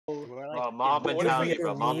Mob What mentality, if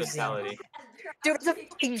bro. Mob losing? mentality. Dude, it's a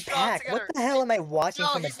fucking pack. What the hell am I watching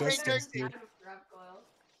No, from a he's been distance, dirty. dude?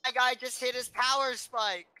 My guy just hit his power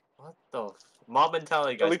spike. What the? Mob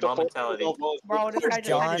mentality, guys. Mob mentality. Bro, this guy just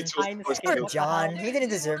John. had his time Poor skip. John. He didn't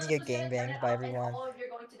deserve to get gangbanged by everyone.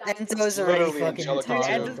 Enzo's Literally already fucking angelic Dude,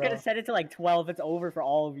 toggled, Enzo's bro. gonna set it to like 12. It's over for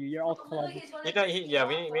all of you. You're all clubbed. Yeah,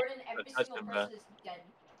 we need to touch him, bro.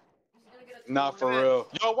 Nah, for real.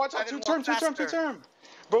 Yo, watch out, Ivan, two walk term. faster.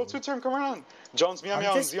 Bro, 2 term, come around. Jones, meow I'm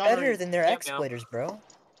meow, just Zion. better than their Meow, meow. exploiters, bro.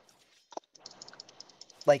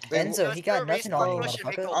 Like, Then Enzo, what- he got Let's nothing do a on you, race and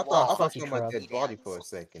make motherfucker. a I Oh, thought I fuck saw you, my Crow. dead body for a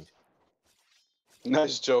second.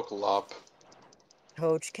 Nice joke, Lop.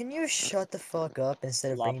 Coach, can you shut the fuck up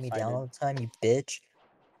instead of bringing me down Lopsided. all the time, you bitch?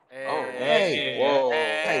 Oh, Hey, whoa.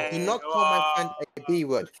 Hey, do not call my friend a B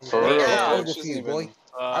word. For Hey, real, what's wrong Coach with isn't you, boy? even...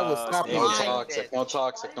 I will slap No you. Fine, toxic, no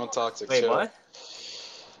toxic, no toxic. Wait, chill. what?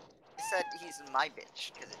 I said he's my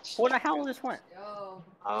bitch because it's. What the hell just went? Oh.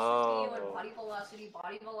 Body velocity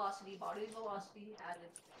added.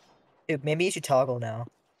 Dude, maybe you should toggle now.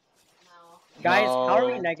 Guys, how are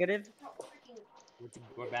we No. negative?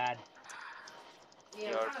 We're bad. Yeah,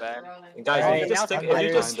 You're bad. Guys, Alright, if you just stick, I'm if you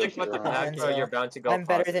better just than- stick with the Enzo. pack, bro, you're bound to go I'm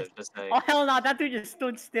better than- positive. Just saying. Oh hell no! That dude just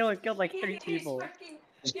stood still and killed like 3 people.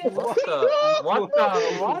 What the? What the?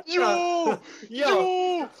 What the? Yo!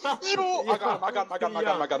 Yo! Yo! I got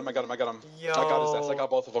him. Yo! I got his ass. I got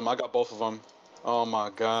both of them. Oh my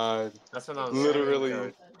god. That's what I'm Literally.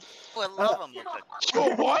 saying. Oh, I love him.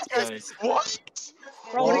 Yo, what? Nice. What?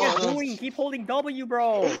 Bro, what are you What? guys doing? Keep holding W,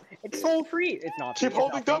 bro. It's so free. It's not free. Keep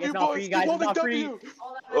holding it's not free. W, It's not boys. free, Keep guys. It's holding not free. W.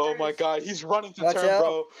 Oh my god, he's running to Watch turn, out,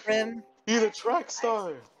 bro. Prim. He's a track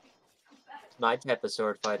star. My type of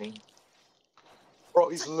sword fighting. Bro,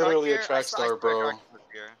 he's literally a Dark track Gear, I star, bro. Dark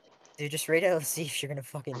Gear. Dude, just rate out see if you're gonna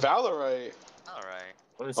fucking. Valorite. Alright. I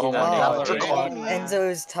wanna see Oh that my name. god. God, Oh,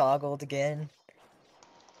 Enzo's toggled again.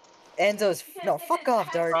 Enzo's no, fuck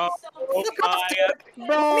off, Dark. Bro, Fuck off, Dark.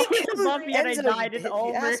 Bro, We he killed bumped me and I Enzo, died. you It's you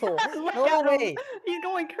over. asshole. Look No at him. way. He's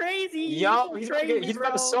going crazy. Yo, he's crazy, gonna bro.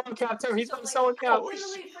 have a solo cap too. He's got a solo cap.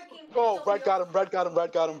 Oh, Red got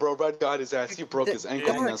him, bro. Red got his ass. He broke his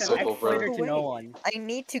ankle in that It's an circle, exploiter bro. to no one. I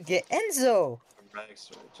need to get Enzo.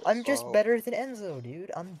 I'm just Oh. better than Enzo,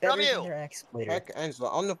 dude. I'm better W. than their exploiter. Heck, Enzo,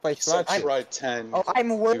 I don't know if I He said slapped you. try 10. Oh,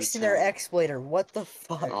 I'm worse than their 10. exploiter. What the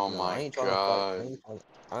fuck? Oh No, I my ain't trying to fight. god.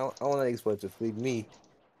 I don't want any exploiters to leave me.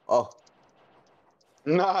 Oh,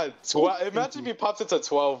 Nah, 12. Imagine if he pops it to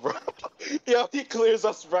 12, bro. Yo, he clears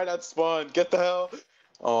us right at spawn. Get the hell.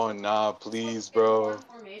 Oh, nah, please, bro.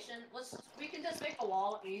 We can just make a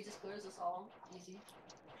wall and he just clears us all. Easy.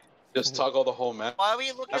 Just toggle the whole map. Why are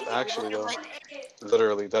we looking, Actually, looking though. like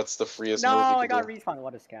Literally, that's the freest No, move I you got can do. respawn.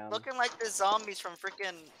 What a scam. looking like the zombies from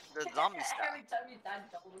freaking the zombie stuff? Every time you die,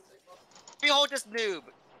 double the circle. Behold this noob.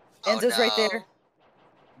 Enzo's right no. there.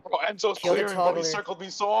 Bro, Enzo's Kill the clearing, bro. He toggler. circled me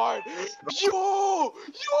so hard. Yo,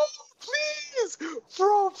 please.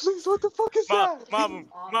 Bro, please, what the fuck is that? Mob him.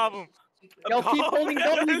 Mob him. Yo, keep holding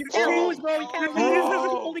W. You can't Oh. lose, bro. You can't lose. Oh.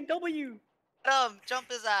 Keep holding W. Jump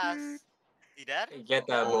his ass. He dead? Get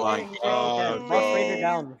that Oh boy. my Yeah, god, Ross Raider bro.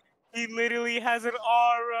 down. He literally has an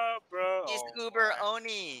aura, bro. He's Oh. Uber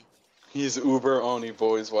Oni. He's Uber Oni,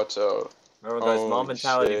 boys. Watch out. Remember, guys, Oh, mob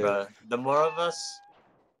mentality, shit. bro. The more of us,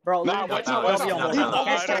 Bro, Nah, literally, watch out, keep watch W out, on he one. You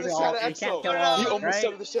almost can't had kill a all. shot at You can't Exo. kill He all, He almost right?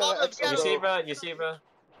 said the shit out of You you Exo, see, bro. bro? You see, bro?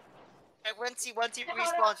 And once he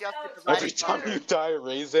respawns, you have to hit the Every right time button. you die,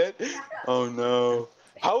 raise it. Oh no.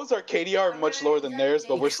 How is our KDR much lower than theirs,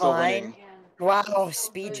 but we're still winning? Wow,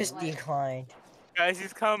 speed just declined. Guys,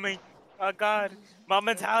 he's coming. Oh god. Mob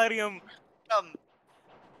mentality him.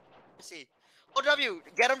 Let's see. Oh, W,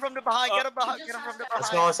 get him from the behind. Get him behind. Get him from the A behind.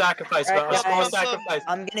 small sacrifice, bro. A Alright, small guys. sacrifice.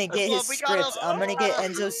 I'm gonna get his We got him. scripts. I'm gonna get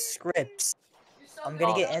Enzo's scripts. I'm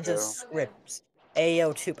gonna get Enzo's scripts.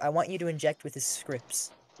 Ayo, Toop, I want you to inject with his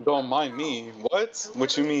scripts. Don't mind me. What?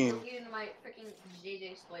 What you mean? My freaking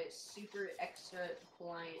JJ display is super extra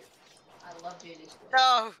client. I love JJ display.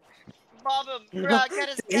 No. Mob him. Bruh, get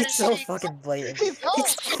his It's so sheets. fucking blatant. He's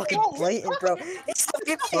It's fucking blatant, bro. It's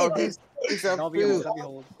fucking bro, blatant. he's a W hold. fool. W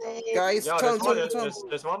hold. Guys, Yo, turn.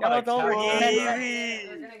 there's one Yo, by it's over. the Yeah, carry. yeah.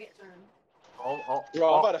 They're gonna get turned. Oh,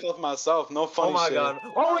 Bro, I'm about to help myself. No funny oh my shit. god.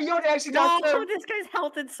 Oh, yo, they actually No, got them. this guy's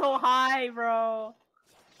health is so high, bro.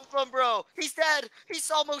 From bro. He's dead.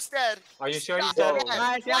 He's almost dead. Are you sure he's Stop dead? it.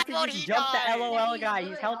 Guys, you have to Why just would he jump the die? LOL guy.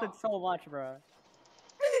 He's health so much, bro.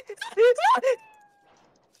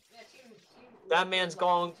 Yeah, team. That man's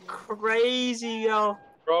going crazy, yo.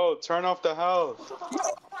 Bro, turn off the health.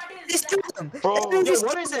 Just kill him. Bro, Enzo just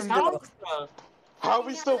What killed is this him, bro. house, bro? How are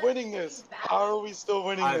we still winning this? How are we still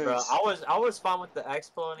winning Alright, bro. this? I was fine with the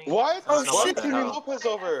exploding. Why is I don't know why what is the Jimmy hell. Lopez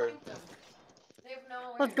over?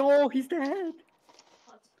 Let's go. He's dead.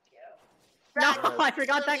 No, Back. I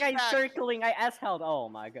forgot that Literally guy's back. circling. I S-held. Oh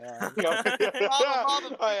my god. Mama, I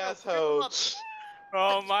pick asshole.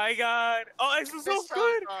 Oh my god. Oh, Axel's so This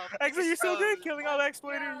good. toes off. Axel, This you're so good toes. killing all the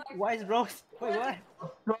exploiters. Why is Rose? Wait, what?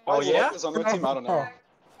 Why Oh is yeah? Lopez on their team? I don't know.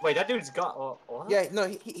 Wait, that dude's got. What? Yeah, no,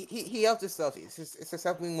 he helped himself. It's a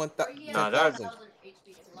 10,000.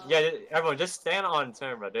 Yeah, everyone just stand on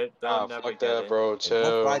turn, bro. They'll Ah, never fuck get that, it. bro. Don't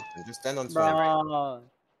Chill. fight them. Just stand on turn. Bro.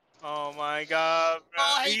 Oh my god, bro.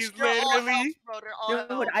 Oh, He's they're all literally. health, bro. They're all Dude,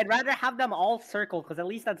 health. I'd rather have them all circle, because at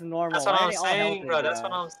least that's normal. That's what Why are I'm they all saying, healthy, bro. That's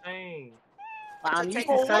what I'm saying. I'm Take used it.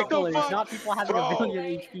 to Oh, what the circlers, fuck? not people having Bro, a billion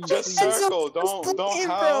HP. Just please. circle. Don't Hey,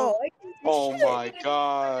 have. bro. I can't do Oh shit. my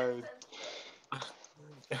god.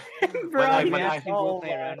 Bro, I- you when I- have to go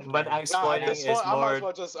play around. But Nah, exploiting this is one, I might as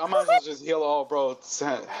more. well just heal all, bro.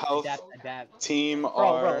 Health, Adapt. team, Bro,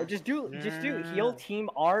 R. just do heal team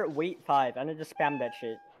R, wait 5, and then just spam that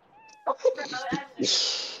shit.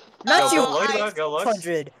 Not Yo, you. go look, go look.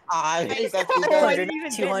 200. I hate that. Oh, I 200, didn't even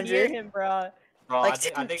get near 200. him, bro. Bro, Like, I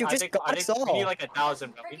think got us we need all. like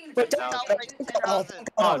 1,000, bro. We need But 1,000.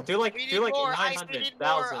 Oh, Oh, do like We need 900, more. Ice, we need more.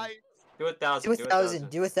 1,000. Ice. Do 1,000. do 1,000.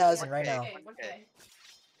 Do 1,000 right now. Okay.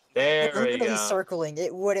 There We're we literally go. circling.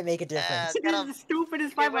 It wouldn't make a difference. This Get is him. the stupidest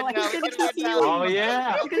Get fight, bro. one He's down, gonna get keep one down. Oh healing.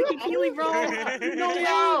 yeah. He's gonna keep healing, bro. No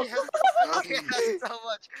way. Okay, that's so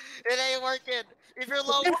much. It ain't working. If you're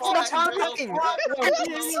low, It's fall not back. If you're low, working. fall back. Where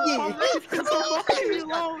is he? Get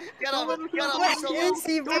him. Get him. Where He's so is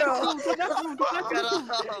he, bro? Get him.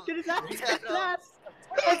 Get his ass. Get Get his him. ass.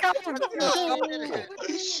 I got him.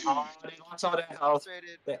 Oh, they lost all that health.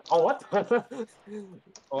 Frustrated. Oh, what? The?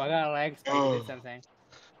 Oh, I got a lag spike. Oh. This something.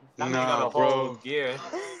 That man got Nah, a whole bro. gear.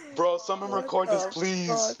 Bro, someone What record this, the please.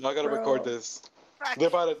 fuck, I gotta bro? record this. They're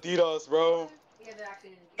about to DDoS, bro.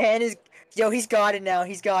 And his he's got it now.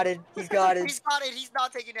 He's got it. He's got it. He's got it. He's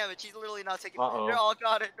not taking damage. He's literally not taking Uh-oh. They're all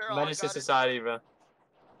got it. They're all Menace to got it. society, bro.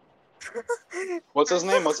 What's his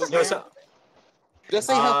name? What's his Yo, name? so, Just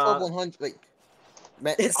say health Uh, of 100. Like,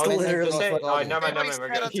 It's I was gonna literally just say, fucking- alright, never mind, Everybody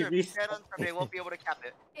we're stand on good. turn. Stand on turn. They won't be able to cap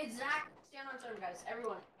it. It's Zach. Stand on turn, guys.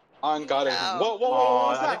 Everyone. On got it. Ow. Whoa, Oh, what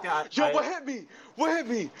was I think that? that- Yo, I- what hit me? What hit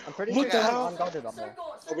me? I'm pretty What sure the I'm hell? unguarded on that.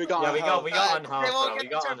 Circle. Oh, we got Yeah, we got They unhealth, won't bro. We get the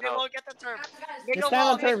got turn. They unhealth. won't get the turn. Guys, Make Just a stand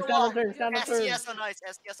wall. on turn, Make a stand on wall. turn, stand on turn. SCS on ice.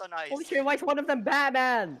 SCS on ice. Holy shit, why is one of them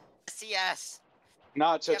Batman? SCS.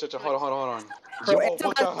 Nah, chill. Hold on. Bro, Yo, it's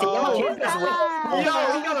what the about to- hell? yo, Yo, we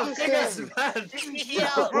got a big ass man. Yeah.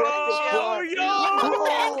 Oh,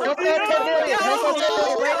 yo! Go back to Billy. Go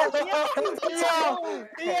back to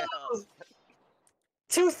Billy.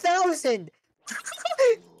 2,000.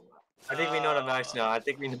 I think we know the max now. I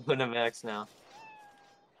think we know the max now.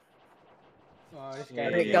 Oh, this Yeah,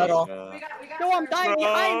 guy. Rick got all. No, I'm dying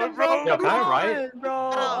behind him, bro. Yo, Come can I ride? on,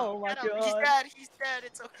 bro. Oh my Get him. god. He's dead. He's dead.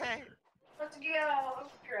 It's okay. Let's go.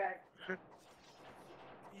 Correct.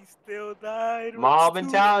 He still died. Mob It's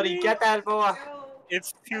too mentality. free. Get that boy.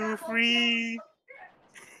 It's too free.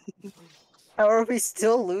 How are we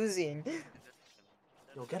still losing?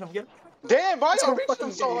 Yo, get him, get him. Damn, why So y'all reaching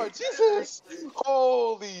fucking so hard? Jesus.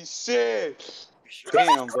 Holy shit.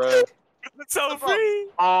 Damn, bro. It's so free.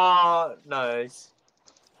 Nice.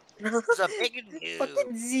 It's a big news.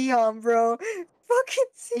 Fucking Xeon, bro. Fucking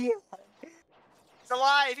Xeon. He's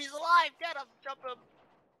alive. He's alive. Get him. Jump him.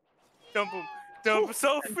 Dump him. Dump him.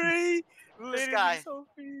 So free. Literally guy. so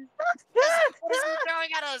free. What is he throwing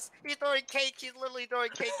at us? He's throwing cake. He's literally throwing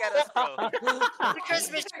cake at us, bro. The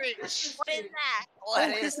Christmas tree. What is that? What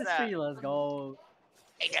is Christmas that? tree, let's go.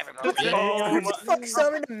 Hey, everybody. Who the Oh who my- the fuck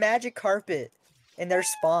summoned a magic carpet in their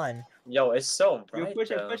spawn? Yo, it's so You bright. push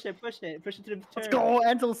it, though. push it, push it, push it to the turn. Let's go,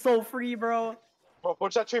 Angel's so free, bro. Bro,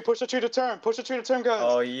 push the tree to turn. Push the tree to turn, guys.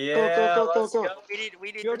 Oh yeah. go, Let's go. go.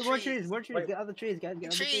 We need Yo, the more trees. trees, more trees. Wait. Get other trees, guys. Get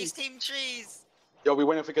other Trees, trees. team trees. Yo, we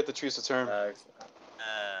win if we get the trees to turn.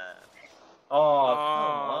 Oh,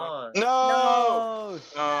 come on. No!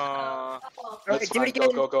 No. Alright, That's do it fine.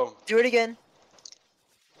 again. Go. Do it again.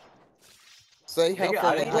 say I health think of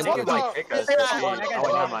I think What you 100. the- might kick us. That Oh, Oh, that guy's never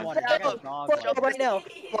wrong mind. one. That guy's wrong Fuck one. right now.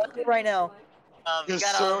 Fuck right now. His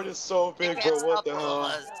Get sword him. is so They big, can't bro. What stop the all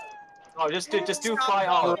of hell? us. Oh, just do Stop fly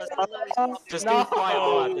all of off. us. They literally stop Just all do of us. fly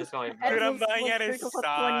off at this point. Dude, bro. I'm dying at his Circle for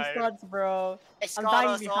side. 20 studs, bro. They I'm got dying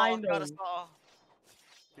us all, behind got them. us all.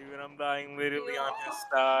 Dude, I'm dying literally on his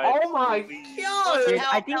side. Oh my Please. god! Dude, Hell,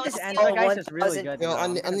 I think that this was Angela so guy's is really 1,000. good. Yo, bro, I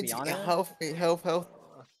I'm need gonna to be get honest. health.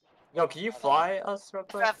 Yo, can you fly us real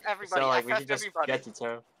quick? F everybody. So like we F can just everybody. get to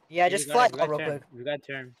turn. Yeah, just fly We got real turn. quick. We got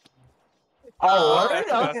turn. Oh, Oh, what?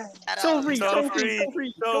 okay. Okay. So free, So so free, free, so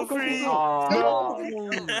free. so Go, go, free. go, go. Oh, You're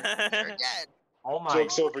dead. oh my.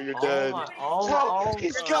 Joke's over, you're Oh dead. my. Yo, Oh,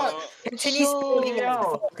 he's oh. got. Continue Yo, spamming Yo.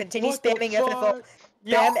 FFO. Continue what the spamming FFO. fuck?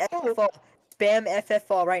 Spam Yo. FFO. Spam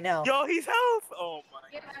FFO right now. Yo, he's health. Oh my.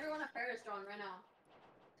 Give everyone a Parastron right now.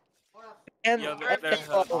 Or a Spam Yo, Parastron. there's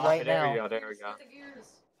FFO Okay, right there we now. go. There we go. Get the gears.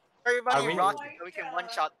 Everybody Are we- rock so we can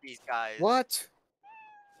one-shot these guys. What?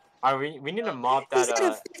 We need to mob He's that.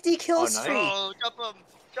 got a 50 kill oh, nice. streak. Oh, jump him!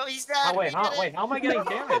 Joe, he's dead. How, We wait, how, did it. wait, how am I getting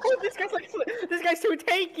damage? This guy's too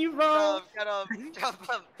tanky, bro. Get him!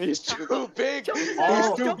 Jump him! He's too big. Jump his He's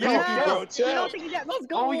ass, too jump his beefy, ass. bro. You Chill. don't think he's that? Let's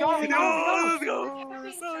go. Oh, we got him. No, let's go.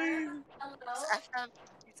 Hello. So easy. It's FM.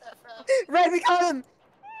 It's FM. Red, we got him.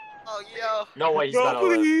 Oh, yo. No way, he's Bro, not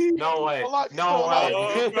alive. please. No way. Alive, he's No still way.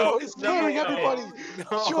 alive. Bro, he's No clearing way. everybody.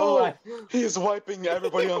 No Yo, way. he's wiping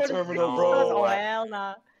everybody on terminal, No. bro. Oh hell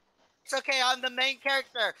nah. It's okay, I'm the main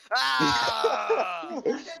character. Ah!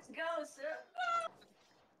 Let's go, sir.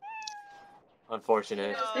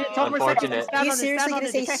 Unfortunate. Unfortunate. Are you seriously gonna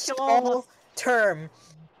say small term?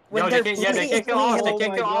 When Yo, they're they can't kill all of us. They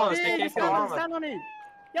can't kill all of us. They can't kill all of us. Stand on it.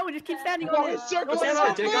 Yo, just keep standing No, on it. his circle, Just stand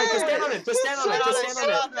on it. Just stand on it. Just stand on it. Just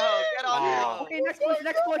stand on it. Get on Oh. him. Okay, next push,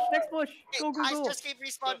 next push, next push. Go, go, I go. just keep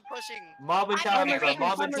respawn pushing. Mob mentality, bro.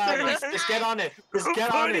 Mob mentality. Just get on it. Just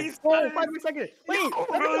get on it. Oh, 5 more seconds. Wait, Bro,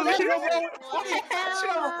 let's go, look at let's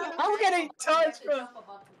go. I'm getting touched, bro.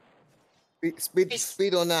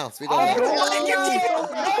 Speed on now. Speed Oh, on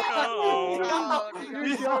now.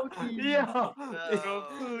 yeah. Bro,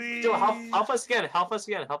 please. Dude, help us again. Help us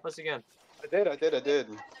again. Help us again. I did.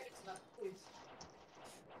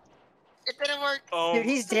 It didn't work. Oh, Dude,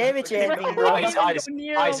 he's damaging me, Bro, bro. Ice,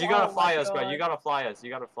 you gotta Oh fly my us, bro. God. You gotta fly us. You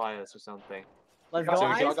gotta fly us or something. Let's So go. we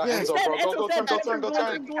I got Enzo, bro. Go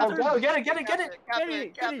turn. Oh, go, get it. Cap it.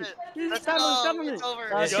 Get it. Let's Stand on it, go. stand on it. It's over.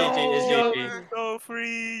 It's Let's GG, it's go. GG. so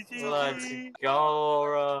free. Let's GG. go,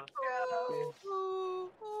 bro.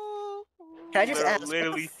 Can I just Bro, ask, what the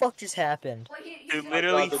literally- fuck just happened? Dude,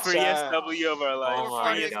 literally the free chat. SW of our life. Oh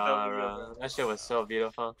my Free god, SW. bro. That shit was so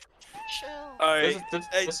beautiful. Chill. Alright,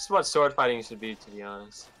 This is what sword fighting should be, to be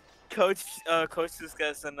honest. coach just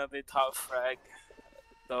gets another top frag.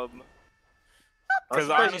 I'm Because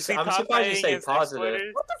surprised honestly, I'm top surprised you fighting say against positive.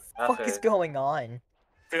 exploiters. What the fuck is Epic. going on?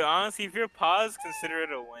 Dude, honestly, if you're paused, consider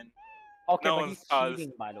it a win. Okay, No but one's he's paused.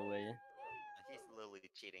 cheating, by the way. He's literally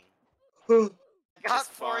cheating. Got It's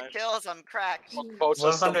 4 fine. kills. I'm cracked. Coach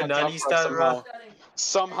just still got 190 top frag stat, bro. somehow.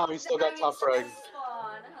 Somehow he still got top frag.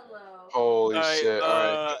 Hello. Holy Alright, shit! All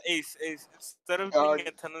right. Ace, instead of Uh, doing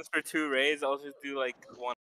attendance for 2 raids, I'll just do like 1.